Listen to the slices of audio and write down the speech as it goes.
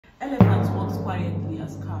Elephants walk quietly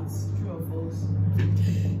as cats. True or false?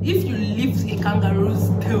 If you lift a kangaroo's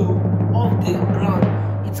tail off the ground,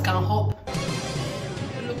 it can hop.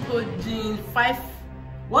 Look, Jean, 5.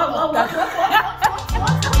 What?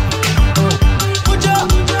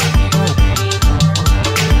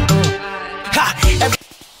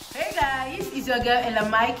 Hey guys, it's your girl Ella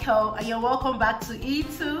Michael, and you're welcome back to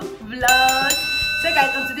E2 Vlog. So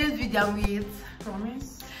guys, on today's video I'm with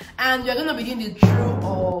Promise. and we're gonna be doing the true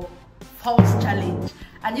or false challenge.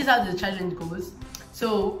 And this is how the challenge goes.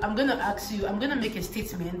 So I'm gonna ask you, I'm gonna make a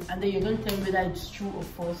statement, and then you're gonna tell me whether it's true or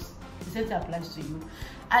false. The same thing applies to you.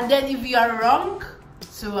 And then if you are wrong,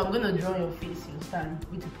 so I'm gonna draw your face, you stand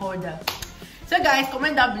with the powder. So guys,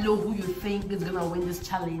 comment down below who you think is gonna win this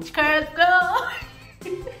challenge. Go!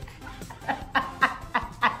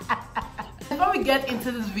 Before we get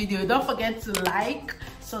into this video, don't forget to like,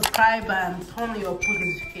 subscribe, and turn on your post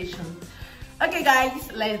notification. Okay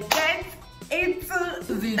guys, let's get into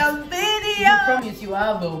the video. I promise you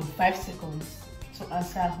have 5 seconds to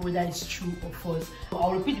answer whether it's true or false.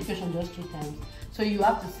 I'll repeat the question just 2 times. So you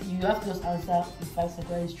have to just answer in 5 seconds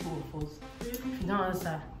whether it's true or false. If you don't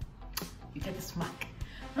answer, you get a smack.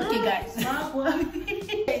 Okay guys.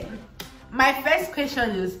 My first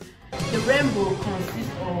question is, the rainbow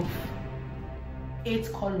consists of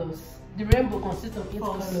 8 colors. The rainbow consists of 8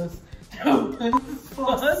 colors.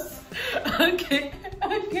 False. Okay.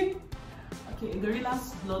 Okay, a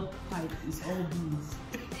gorilla's blood pipe is all bees.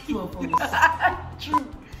 True or false? True.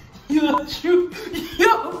 You're true.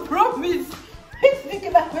 You promise. Where's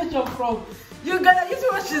thinking that question from? You gotta use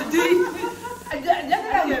what she's doing. I'm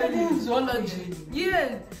studying zoology.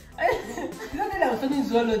 Yes. You know that I was studying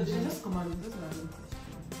zoology. Just come on, just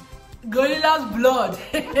Gorilla's blood.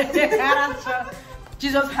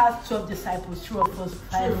 Jesus has 12 disciples. True or false?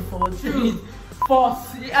 5, 4, 3.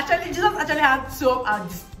 False. Actually, Jesus actually had 12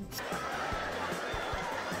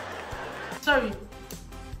 Sorry.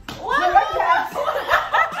 What?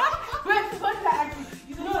 Wait, what did I ask you?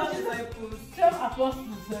 You know what disciples? 12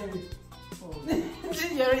 apostles, sorry.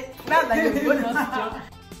 That's like a bonus job.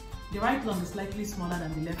 The right lung is slightly smaller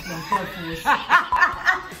than the left lung.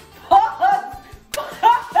 False.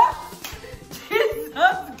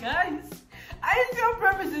 Jesus, guys. I see your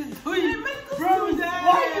promise is doing. Promise.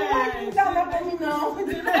 Why you down let me know?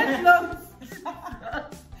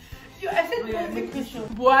 I said the question.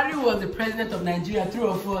 Buhari was the president of Nigeria. True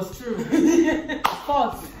or false? True.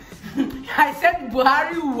 False. I said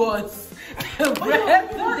Buhari was the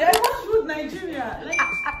president. What should Nigeria? Like,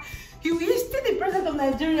 he's still the president of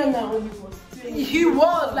Nigeria now. He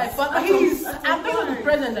was like, but I'm talking the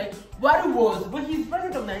president. Like Buhari was, but he's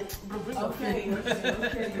president of Nigeria. Okay.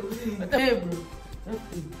 Hey, bro.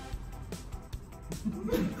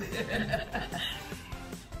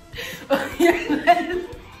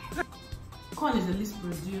 Corn is the least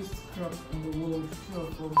produced crop in the world. True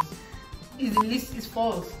or false? The list is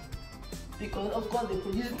false. Because of course they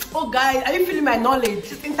produce it. Oh guys, are you feeling my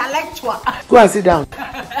knowledge? It's intellectual. Go and sit down.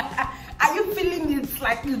 Are you feeling it?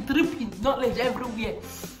 Like it's dripping knowledge everywhere.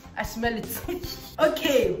 I smell it.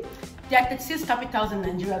 Okay. There are 36 capitals in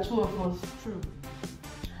Nigeria. True or false? True.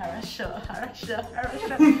 Harasha.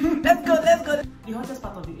 Let's go. The hottest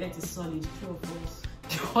part of the earth is solid. True or false?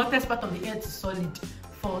 The hottest part of the earth is solid.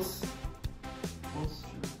 False. False.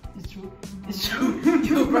 True. It's true. It's true.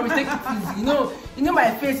 You probably take it easy. You know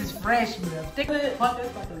my face is fresh, bro. Take the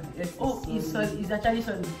Hottest part of the earth is solid. it's solid. It's actually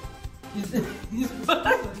solid.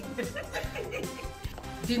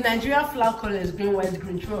 The Nigerian flag color is green, white,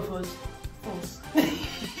 green. True or false? False.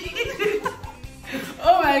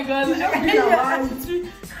 Oh my god. The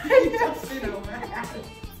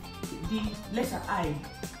letter I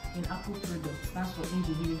in Apple product stands for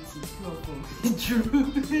ingenuity. True or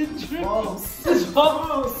false? True. False.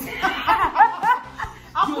 False.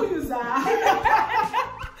 Apple user.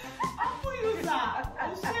 Apple user.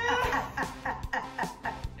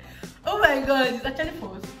 Oh my god, it's actually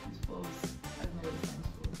false. It's false. I know it stands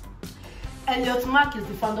for. Elliot Mark is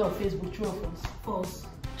the founder of Facebook. True or false? False.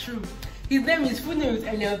 True. His full name is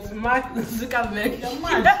Elliot Mark Zuckerberg. You're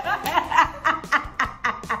mad.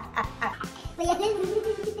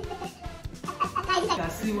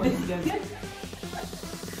 See what is there.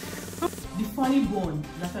 The funny bone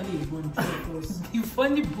is actually a bone. True or false? The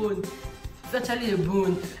funny bone is actually a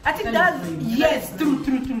bone. I think That's that's brain. yes, That's true.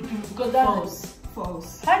 Because that's False. False.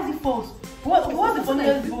 How is it false? What's the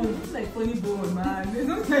funniest bone? It's like funny bone, man. It's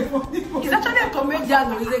not like funny bone. He's actually a comedian.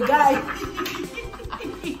 He's a guy.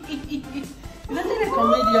 He's actually a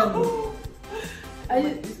comedian.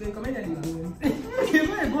 It's like comedian in bone. It's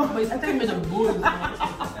not a bone. But it's actually made of bones.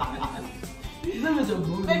 It's not made of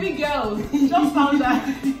bones. Baby girl, just found that.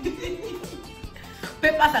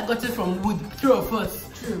 papers are gotten from wood. True or false?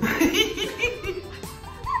 True.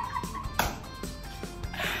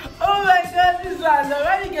 Oh my God, this one.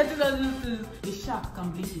 Why are you getting all these things? A shark can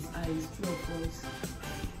blink his eyes. True or false?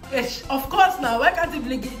 Yes, of course now. Why can't he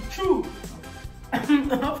blink it? True.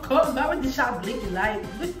 Of course. Why would the shark blink his eyes?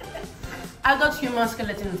 Adult human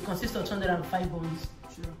skeleton consists of 205 bones.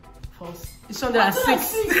 True. False. It's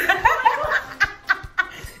 206.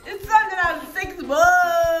 It's 206 bones.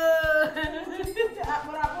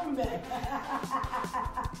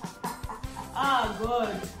 Ah,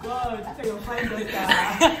 God. Look at your fine daughter.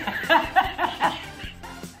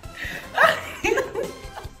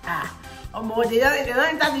 They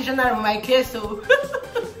don't international in my case, so.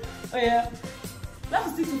 Oh yeah.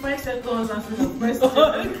 Let's stick to 5 seconds and say the first one.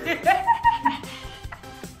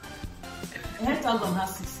 A heptagon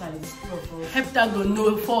has 6 sides. True or false? Heptagon,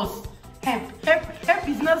 no, false. Hep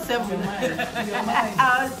is not 7. Your mind.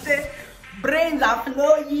 I'll say brains are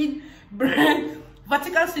flowing.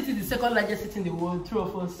 Vatican City is the second largest city in the world. True or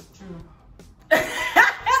false? True.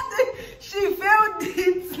 She failed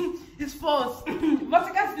it. It's false.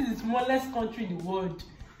 Vatican City is the smallest country in the world.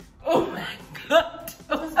 Oh my God.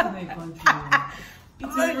 That's not a country.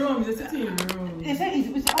 It's in Rome. It's a city in Rome. They say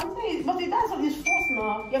it's I'm saying, but that's what is false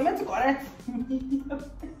now. You're meant to correct me.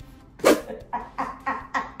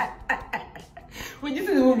 Wait, this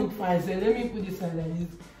is the one look fine. So let me put this one like this.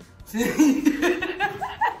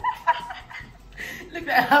 Look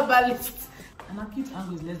at herbalist. An acute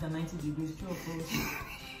angle is less than 90 degrees. True or false?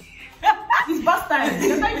 It's bus time.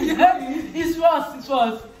 It's false.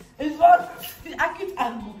 It's false. The acute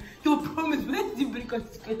angle. You promise. Let's see bring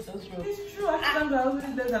consequences from. It's true. Acute angle is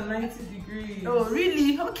always less than 90 degrees. Oh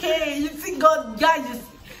really? Okay. You think God, guys?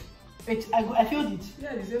 Wait, I failed it.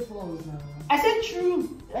 Yeah, they say false now. I said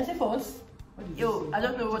true. I said false. What did you say? I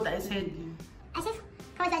don't know what I said. I said,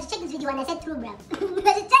 I should check this video and I said true, bro. I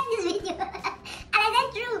should check this video and I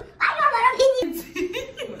said true. I know my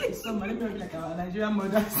opinion. Somebody look like our Nigerian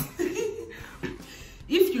mothers.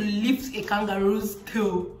 If you lift a kangaroo's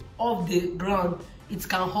tail off the ground, it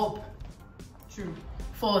can hop. True.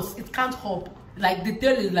 False. It can't hop. Like the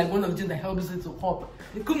tail is like one of the things that helps it to hop.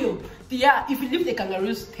 The tail. Yeah, if you lift a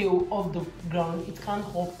kangaroo's tail off the ground, it can't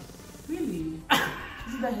hop. Really?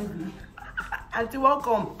 Is it that heavy? Auntie,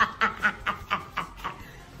 welcome.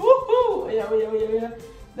 Woohoo! Yeah.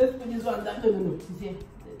 Let's put this one. No. See,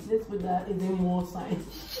 let's put that in the more sign.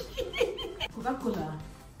 Coca-Cola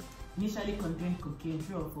initially contained cocaine.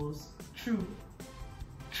 True or false? True.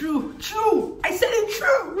 I said it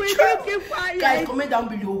true. Guys, comment down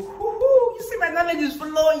below. Woohoo! You see my knowledge is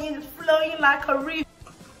flowing like a river.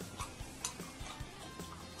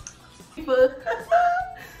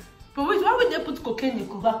 But wait, why would they put cocaine in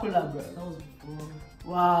Coca-Cola, bro? That was before.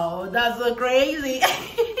 Wow, that's so crazy.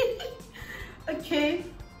 Okay.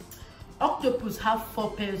 Octopus have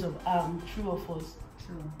 4 pairs of arms. True or false?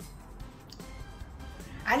 True.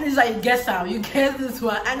 And it's like guess how you guess this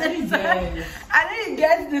one, and then you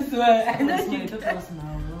guess this one, and then you guess.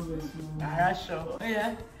 Sure. Oh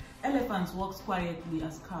yeah. Elephants walk quietly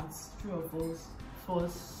as cats. True or false?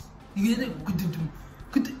 False.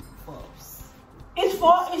 False. It's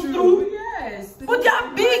false. It's true. Yes. But they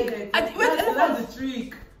are big. That's the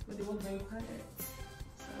trick. But they walk very quiet.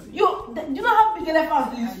 Sorry. Do you know how big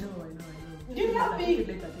elephants I is? know. Do you know how big? Take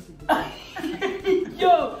it later.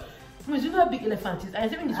 Yo. Do you know how big elephant is? I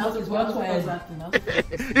think it's what is what quiet.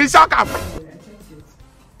 It's shock up.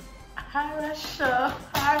 Harasha.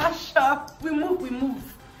 We move.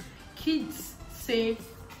 Kids say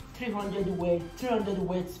 300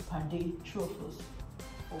 words per day. True or false?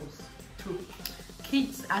 False. True.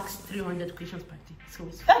 Kids ask 300 questions per day. So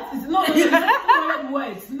it's That is not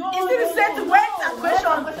words. No. It's the set words and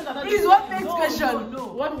questions. Please, what makes question? No.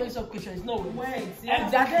 What makes up question is no Words.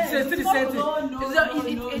 Exactly. So it's the same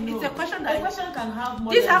thing. It's a question that. A question can have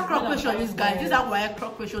more. This how crop question is, guys. This is how wire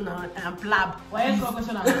crop question and plab. Wire crop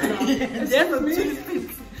question and plab.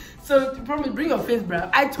 Yes. So promise, bring your face, bro.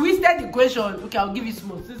 I twisted the question. Okay, I'll give you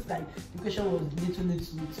small. Since like the question was little.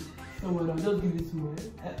 Don't worry, I'll just give you small.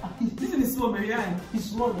 This is small, Marianne. It's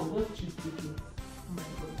small, no, just choose quickly. Oh my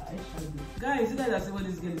God, I shall do. Guys, you guys are saying what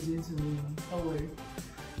this girl is doing to me. Don't worry,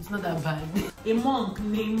 it's not that bad. A monk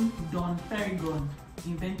named Don Perigon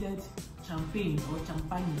invented champagne or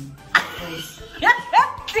champagne.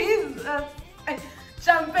 Jesus.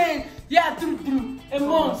 Champagne. Yeah, true. A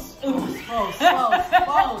monk. False.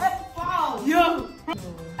 Yo,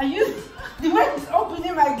 are you the way it's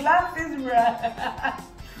opening my glasses, bruh?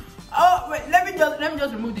 Oh wait, let me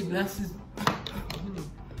just remove the glasses.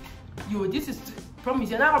 Yo, this is Promise,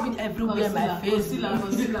 you're not rubbing everywhere in my face. You're not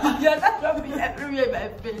rubbing everywhere in my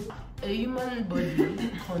face. A human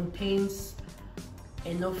body contains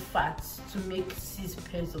enough fat to make 6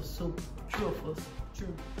 pairs of soap. True or false?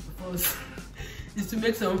 True. False. Is to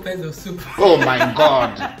make 7 pairs of soap. Oh my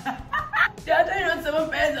God. They are telling you 7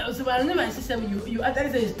 pairs of soap. I know my system. You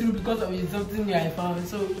actually say it's true because of something new I found.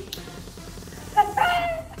 So.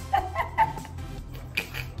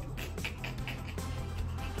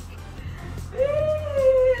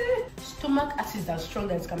 Stomach acids are strong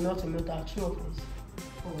that it can melt and melt out. True or false?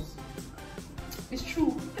 False. It's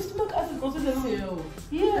true. The stomach acid considers Metal.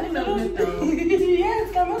 Yeah, Metal. yes,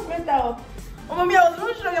 it can melt metal. Oh, mommy, I was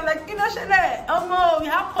really strong. I'm like, you know, Chanel. Oh, no, we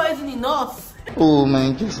have poison in us. Oh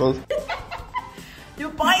my Jesus. You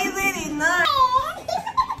poison in us.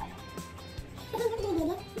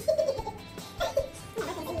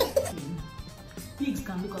 Pigs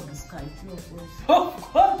can look up the sky. True or false? Of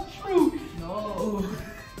course, true. No,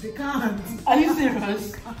 they can't. Are you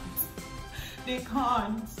serious? They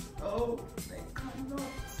can't. Oh, they cannot.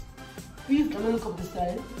 Pigs can look up the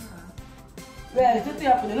sky. Well, it's something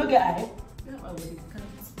happened. They don't get eye. Yeah, but they can't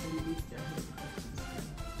elevate their head up to the sky.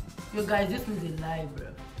 Yo, guys, this is a lie, bro.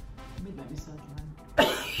 Made by research, man.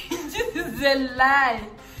 This is a lie.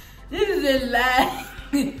 This is a lie.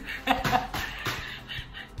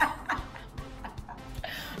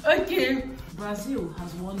 Okay. Brazil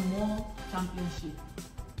has won more championship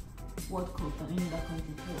World Cup than any other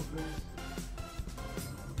country. True or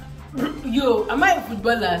false? Yo, am I a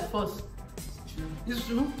footballer first? It's true. It's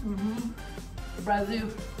true. Brazil.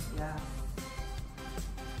 Yeah.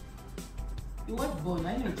 You watch ball,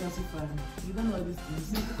 I know a Chelsea fan. You don't know all these things.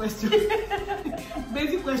 Simple questions.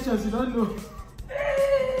 Basic questions you don't know.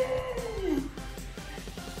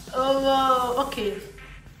 Oh, okay.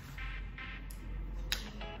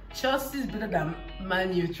 Chelsea is better than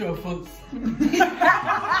Man U. True or false?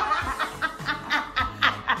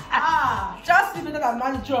 Chelsea is better than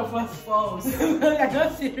Man U. True or false? False. You're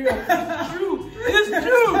not serious. It's true. It's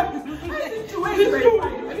true. It's true. I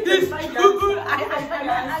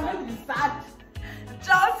know it's sad.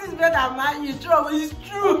 Chelsea is better than Man U. True or false? It's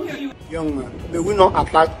true. Young man, may we not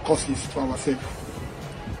apply curses to ourselves.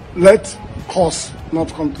 Let curse not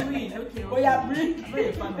come to Okay. Oh yeah, bring. I'm not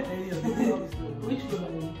a fan of any of these. Which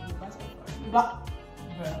one? But,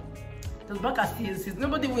 the back are still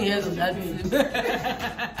nobody will hear of that thing.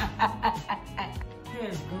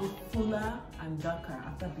 Hairs grow fuller and darker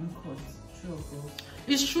after being cut. True or false?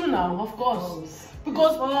 It's true now, of course. False.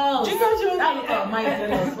 Because False. do you know That look at my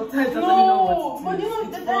jealous. But I don't know no, what but it you know is.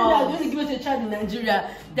 the It's time false. they're going to give us a child in Nigeria,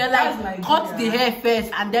 they're That's like Nigeria. cut the hair first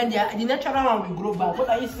and then the natural one will grow back. What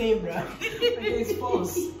are you saying, bro? It's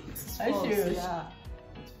false. It's Are you false. serious? Yeah.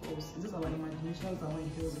 It's false. It's just our imagination and what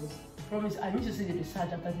it tells us. Promise, I need to see the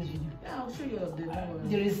research after this video. Yeah, I'll show you the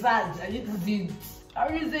The research, I need to see it. How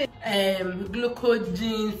is it?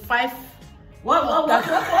 Glucogen 5. What?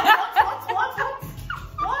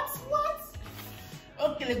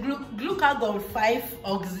 Okay, the glucagon 5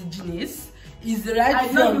 oxygenase is right I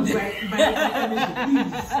know from you the...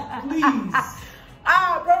 please.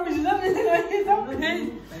 Promise, you don't need to know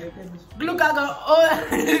something. Glucagon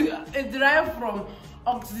is derived from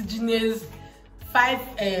oxygenase 5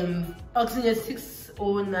 oxygenase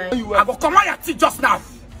 609. You have come on your teeth just now.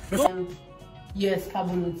 Yes,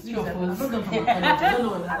 carbonates. I'm not going from a college. I don't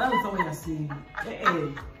know. That's not what you're saying.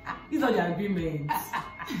 Hey, these are the agreements.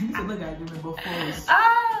 These are not the agreement, but false.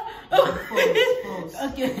 False.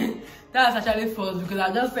 Okay, that's actually false because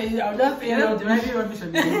I'm just saying. You're not deriving rubbish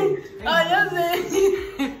on the road. I'm just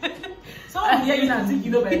saying. Someone here you and think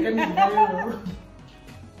you know by chemistry very well.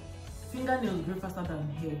 Fingernails grow faster than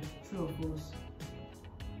hair. True or false?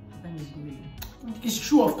 That is growing. It's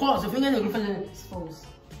true, of course. Your fingernail grow faster. It's false.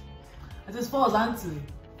 It is false, auntie.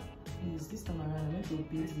 Please, this time around, I went to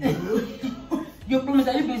paint the You promise?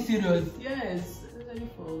 Are you being serious? Yes, it's really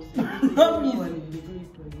false. Promise. They grow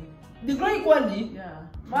equally. They grow equally. Yeah.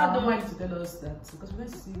 Mad Don't though. mind to tell us that because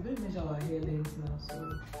we don't measure our hair length now, so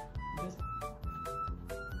just.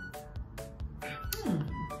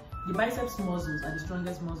 The biceps muscles are the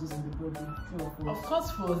strongest muscles in the body. True or false? Of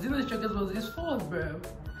course, false. You know the strongest muscle is false, bro.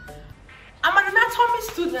 I'm an anatomy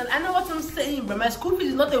student. I know what I'm saying, bro. My school fees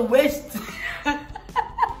is not a waste.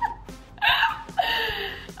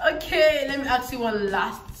 Okay, let me ask you one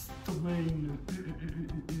last story.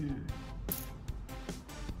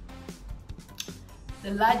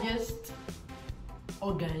 The largest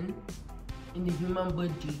organ in the human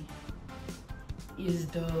body is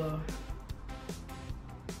the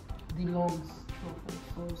lungs. True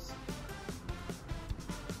or false?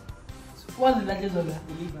 What's the largest organ?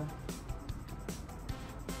 The liver.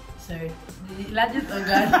 Sorry. The largest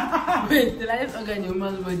organ. Wait, the largest organ in your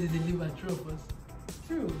man's body is the liver. True or false?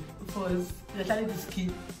 True. False. You're actually the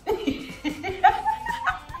skin.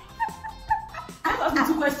 Ask me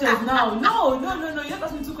 2 questions now. No. You have to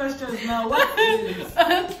ask me 2 questions now. What is?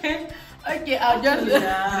 Okay, I'll just.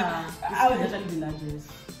 Yeah. It's actually the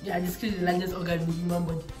largest. Yeah, the skin is the largest organ in the human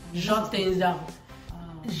body. Short things down.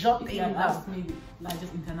 Short If things you had down. asked me the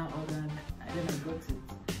largest internal organ, then I got it.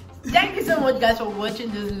 Thank you so much, guys, for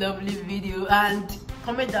watching this lovely video, and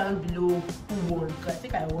comment down below who won. Because I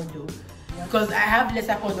think I won though. Because I have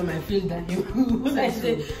lesser fault on my face than you. I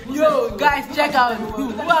say, yo, guys, check out who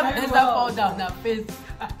have lesser fault on their face.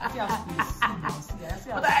 But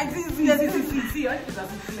I see. This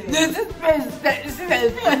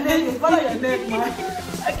face. Follow your neck, man.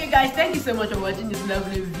 Okay, guys, thank you so much for watching this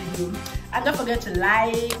lovely video. And don't forget to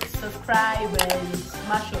like, subscribe, and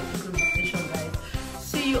smash your notification, guys.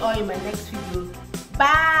 See you all in my next video.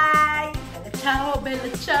 Bye. Bella ciao, bella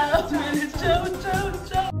ciao, bella ciao, ciao,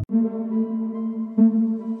 ciao.